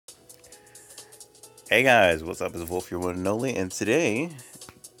Hey guys, what's up? It's Wolf, your one and only, and today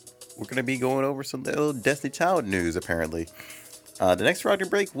we're going to be going over some little Destiny Child news, apparently. The next Rocket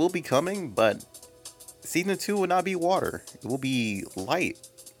Break will be coming, but Season 2 will not be water. It will be light,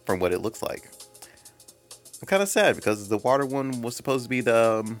 from what it looks like. I'm kind of sad, because the water one was supposed to be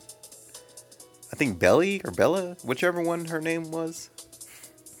I think Belly, or Bella, whichever one her name was.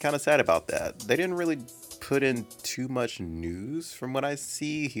 Kind of sad about that. They didn't really put in too much news from what I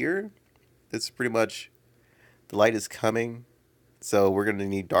see here. It's pretty much, the light is coming. So we're going to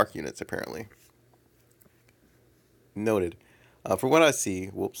need dark units, apparently. Noted. From what I see,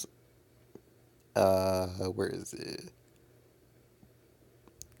 whoops. Where is it?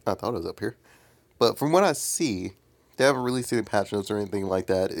 I thought it was up here. But from what I see, they haven't released any patch notes or anything like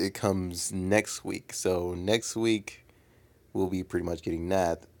that. It comes next week. So next week, we'll be pretty much getting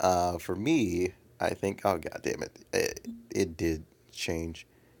that. For me, I think, oh god damn it. It did change.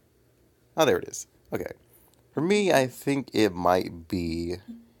 Oh, there it is. Okay. For me, I think it might be,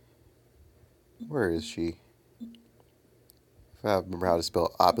 where is she? If I remember how to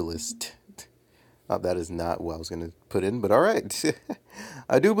spell obelisk. That is not what I was going to put in, but alright.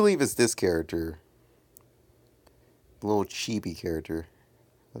 I do believe it's this character. The little chibi character.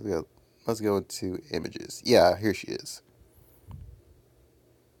 Let's go to images. Yeah, here she is.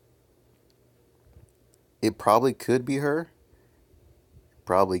 It probably could be her.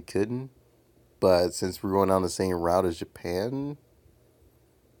 Probably couldn't. But since we're going down the same route as Japan,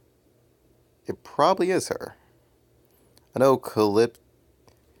 it probably is her. I know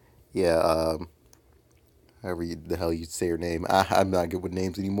yeah, however the hell you say her name. I'm not good with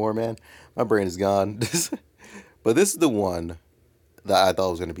names anymore, man. My brain is gone. But this is the one that I thought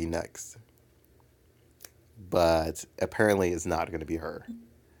was going to be next. But apparently it's not going to be her.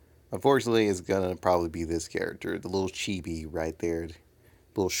 Unfortunately, it's going to probably be this character. The little chibi right there.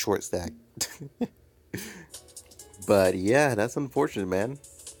 Little short stack. But yeah, that's unfortunate, man.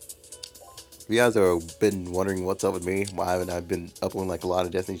 If you guys have been wondering what's up with me, why haven't I been uploading like a lot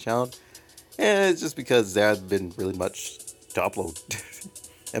of Destiny Challenge? And it's just because there hasn't been really much to upload.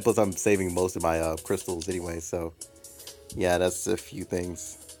 And plus I'm saving most of my crystals anyway, so yeah, that's a few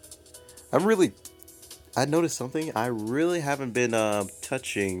things. I noticed something. I really haven't been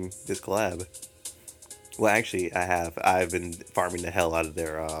touching this collab. Well, actually, I have. I've been farming the hell out of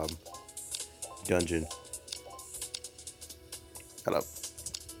their dungeon. Hold up.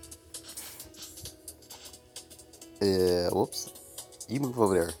 Whoops. You move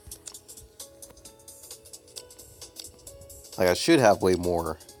over there. Like, I should have way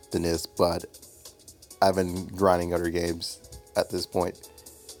more than this, but I've been grinding other games at this point.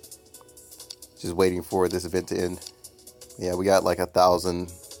 Just waiting for this event to end. Yeah, we got like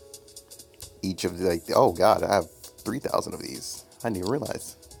 1,000 each of the, like, oh god, I have 3,000 of these. I didn't even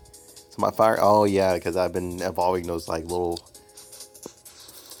realize. So my fire, oh yeah, because I've been evolving those like little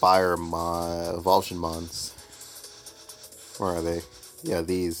evolution mons. Where are they? Yeah,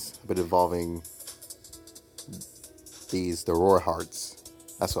 these. I've been evolving these, the Roar Hearts.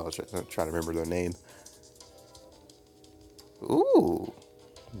 That's what I was trying to remember their name. Ooh,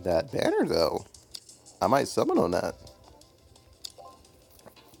 that banner though. I might summon on that.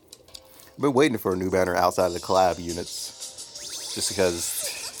 I've been waiting for a new banner outside of the collab units. Just because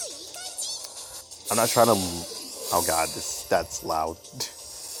I'm not trying to, oh god, that's loud.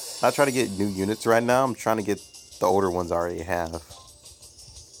 I'm not trying to get new units right now. I'm trying to get the older ones I already have.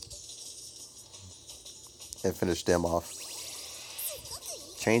 And finish them off.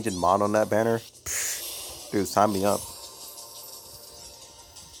 Changing mod on that banner? Dude, sign me up.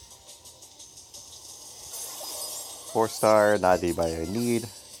 4-star, not anybody I need.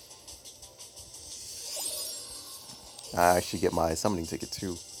 I actually get my summoning ticket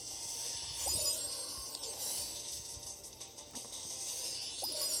too.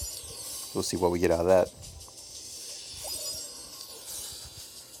 We'll see what we get out of that.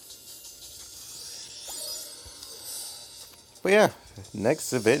 But yeah,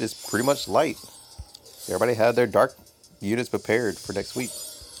 next event is pretty much light. Everybody had their dark units prepared for next week.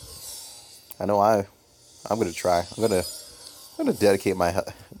 I know I'm gonna try. I'm gonna dedicate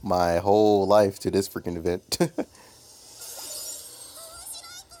my whole life to this freaking event.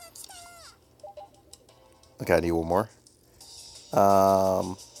 Okay, I need one more.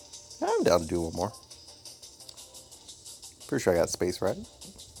 I'm down to do one more. Pretty sure I got space, right?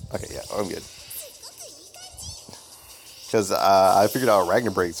 Okay, yeah, I'm good. Because I figured out Ragnar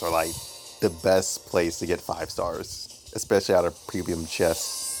Breaks are like the best place to get 5 stars, especially out of premium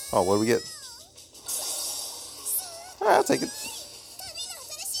chests. Oh, what do we get? Alright, I'll take it.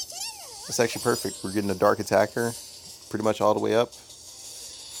 It's actually perfect. We're getting a Dark Attacker pretty much all the way up.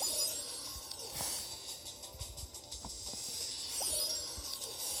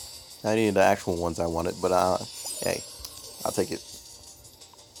 I needed the actual ones I wanted, but hey, I'll take it.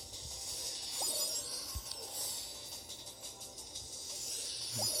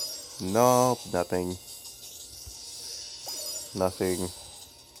 Nope, nothing. Nothing.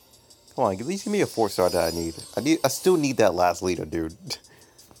 Come on, at least give me a 4-star that I need. I still need that last leader, dude.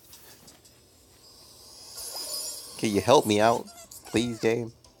 Can you help me out, please,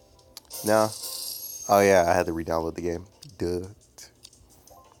 game? No. Oh yeah, I had to re-download the game. Duh.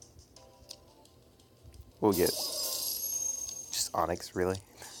 We'll get just Onyx, really.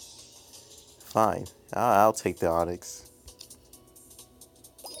 Fine. I'll take the Onyx.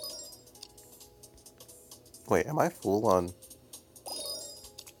 Wait, am I full on?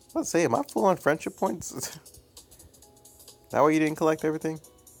 Let's say, am I full on friendship points? That way you didn't collect everything?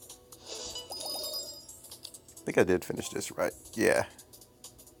 I think I did finish this right. Yeah.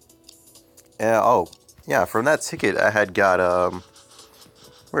 Yeah. Oh, yeah. From that ticket, I had got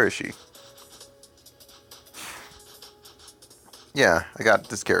where is she? Yeah, I got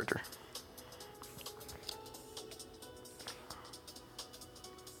this character.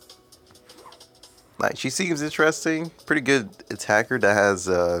 Like, she seems interesting. Pretty good attacker that has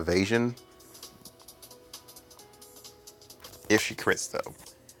evasion. If she crits, though.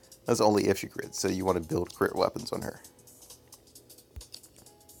 That's only if she crits, so you want to build crit weapons on her.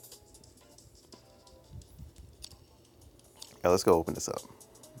 Yeah, let's go open this up.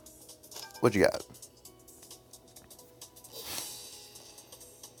 What you got?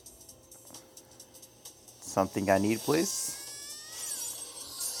 Something I need, please?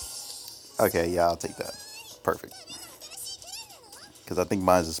 Okay, yeah, I'll take that. Perfect. Because I think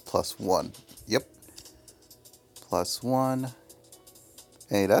mine is +1. Yep. +1.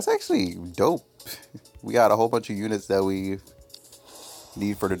 Hey, that's actually dope. We got a whole bunch of units that we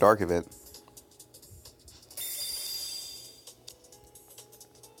need for the dark event.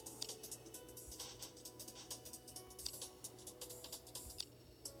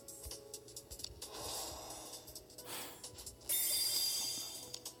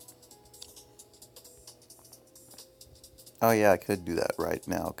 Oh yeah, I could do that right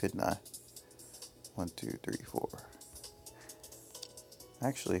now, couldn't I? 1, 2, 3, 4.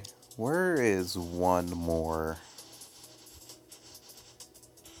 Actually, where is one more?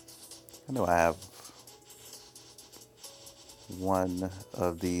 I know I have one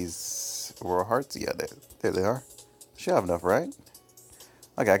of these Aurora Hearts. Yeah, there they are. Should have enough, right?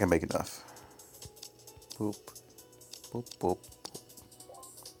 Okay, I can make enough. Boop, boop, boop, boop.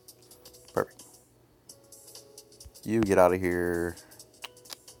 Perfect. You get out of here.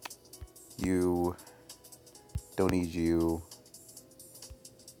 You don't need you.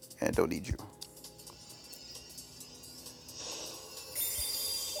 And don't need you.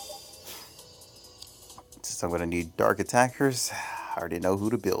 Since I'm going to need dark attackers, I already know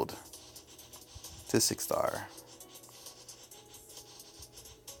who to build. To 6-star.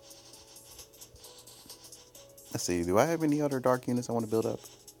 Let's see, do I have any other dark units I want to build up?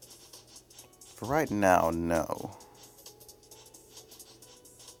 For right now, no.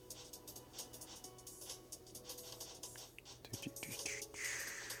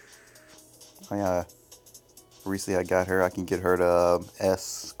 Oh yeah, recently I got her. I can get her to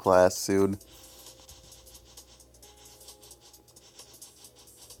S class soon.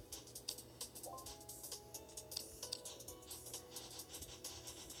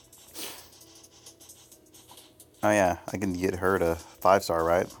 Oh yeah, I can get her to 5-star,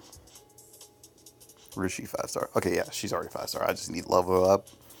 right? Or is she 5-star? Okay, yeah, she's already 5-star. I just need to level her up.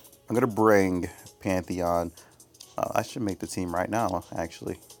 I'm gonna bring Pantheon. I should make the team right now,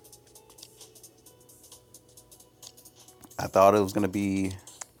 actually. I thought it was gonna be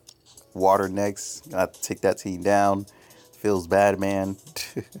Water next. Gonna have to take that team down. Feels bad, man.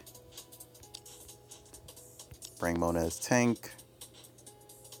 Bring Mona as tank.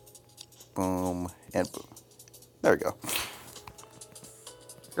 Boom and boom. There we go.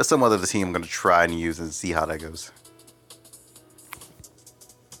 There's some other team I'm gonna try and use and see how that goes.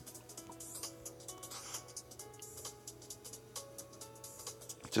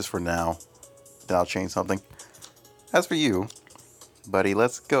 Just for now. Then I'll change something. As for you, buddy,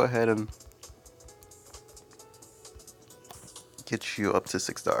 let's go ahead and get you up to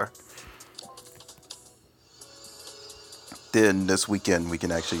 6-star. Then this weekend we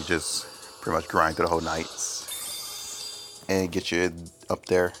can actually just pretty much grind through the whole nights and get you up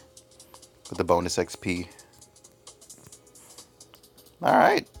there with the bonus XP.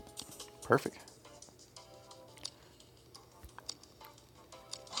 Alright. Perfect.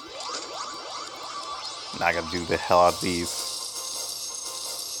 Now I gotta do the hell out of these.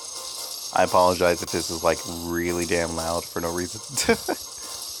 I apologize if this is like really damn loud for no reason.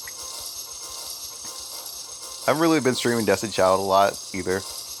 haven't really been streaming Destiny Child a lot either.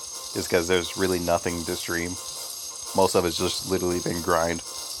 Just because there's really nothing to stream. Most of it's just literally been grind.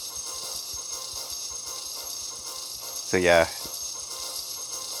 So yeah.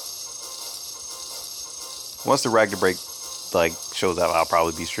 Once the Ragnar Break like shows up, I'll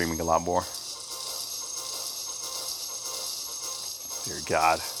probably be streaming a lot more. Dear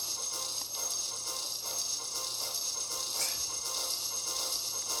God.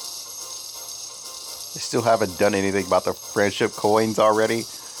 They still haven't done anything about the friendship coins already.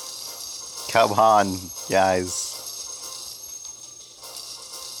 Come on, guys.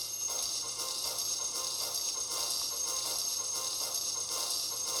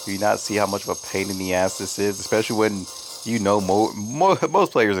 Do you not see how much of a pain in the ass this is? Especially when you know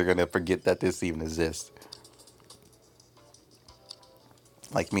most players are going to forget that this even exists.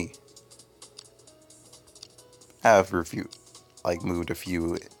 Like me. I have moved a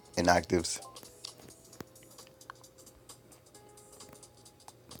few inactives.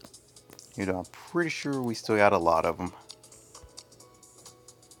 You know, I'm pretty sure we still got a lot of them.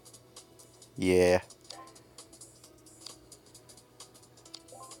 Yeah.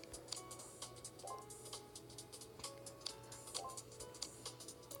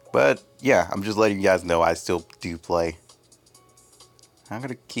 But yeah, I'm just letting you guys know I still do play. I'm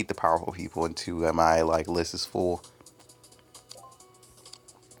gonna keep the powerful people until my list is full.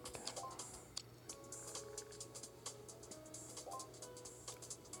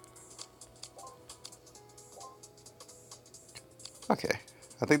 Okay,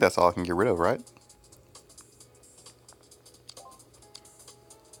 I think that's all I can get rid of, right?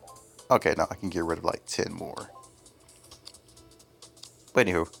 Okay, no, I can get rid of like 10 more. But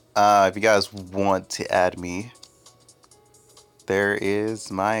anywho, if you guys want to add me, there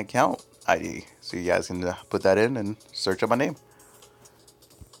is my account ID. So you guys can put that in and search up my name.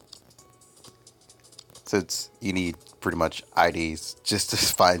 Since you need pretty much IDs just to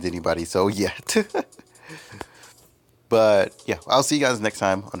find anybody, so yeah. But yeah, I'll see you guys next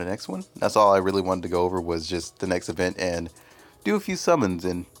time on the next one. That's all I really wanted to go over was just the next event and do a few summons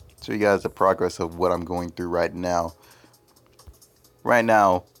and show you guys the progress of what I'm going through right now. Right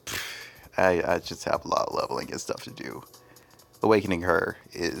now, I just have a lot of leveling and stuff to do. Awakening her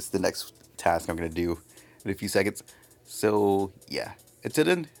is the next task I'm going to do in a few seconds. So yeah, until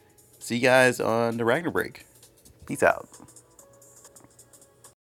then, see you guys on the Ragnar Break. Peace out.